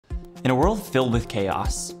In a world filled with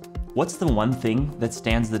chaos, what's the one thing that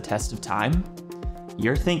stands the test of time?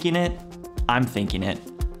 You're thinking it, I'm thinking it.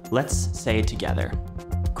 Let's say it together.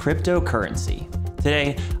 Cryptocurrency.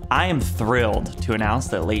 Today, I am thrilled to announce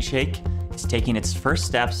that Late Shake is taking its first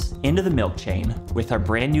steps into the milk chain with our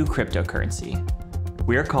brand new cryptocurrency.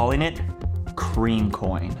 We are calling it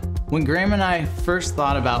Creamcoin. When Graham and I first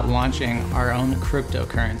thought about launching our own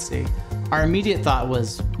cryptocurrency, our immediate thought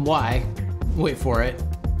was, why? Wait for it,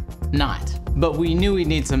 not. But we knew we'd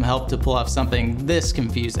need some help to pull off something this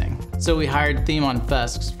confusing. So we hired Themon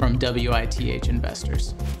Fusks from WITH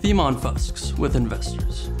Investors. Themon Fusks with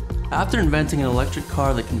investors. After inventing an electric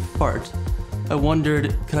car that can fart, I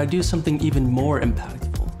wondered, could I do something even more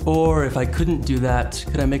impactful? Or if I couldn't do that,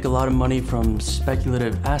 could I make a lot of money from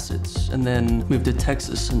speculative assets and then move to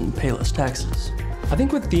Texas and pay less taxes? I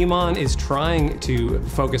think what Themon is trying to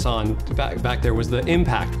focus on back there was the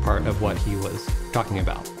impact part of what he was talking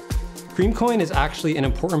about. Creamcoin is actually an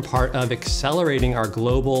important part of accelerating our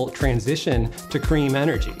global transition to cream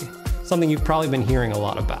energy, something you've probably been hearing a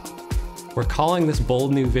lot about. We're calling this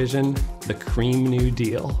bold new vision the Cream New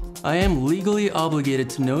Deal. I am legally obligated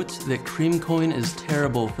to note that Creamcoin is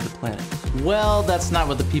terrible for the planet. Well, that's not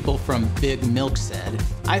what the people from Big Milk said.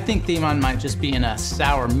 I think Themon might just be in a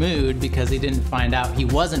sour mood because he didn't find out he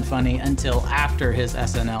wasn't funny until after his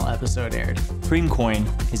SNL episode aired. Creamcoin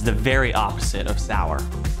is the very opposite of sour.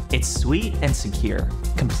 It's sweet and secure,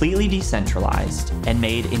 completely decentralized, and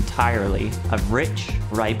made entirely of rich,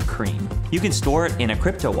 ripe cream. You can store it in a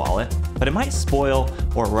crypto wallet, but it might spoil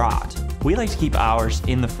or rot. We like to keep ours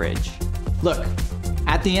in the fridge. Look,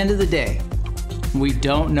 at the end of the day, we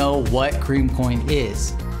don't know what Creamcoin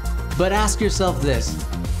is. But ask yourself this,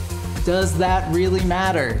 does that really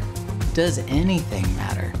matter? Does anything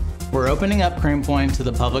matter? We're opening up Creamcoin to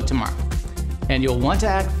the public tomorrow. And you'll want to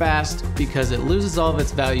act fast because it loses all of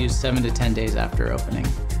its value 7 to 10 days after opening.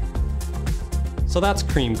 So that's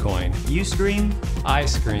Creamcoin. You scream, I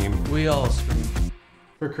scream. We all scream.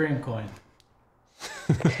 For Creamcoin.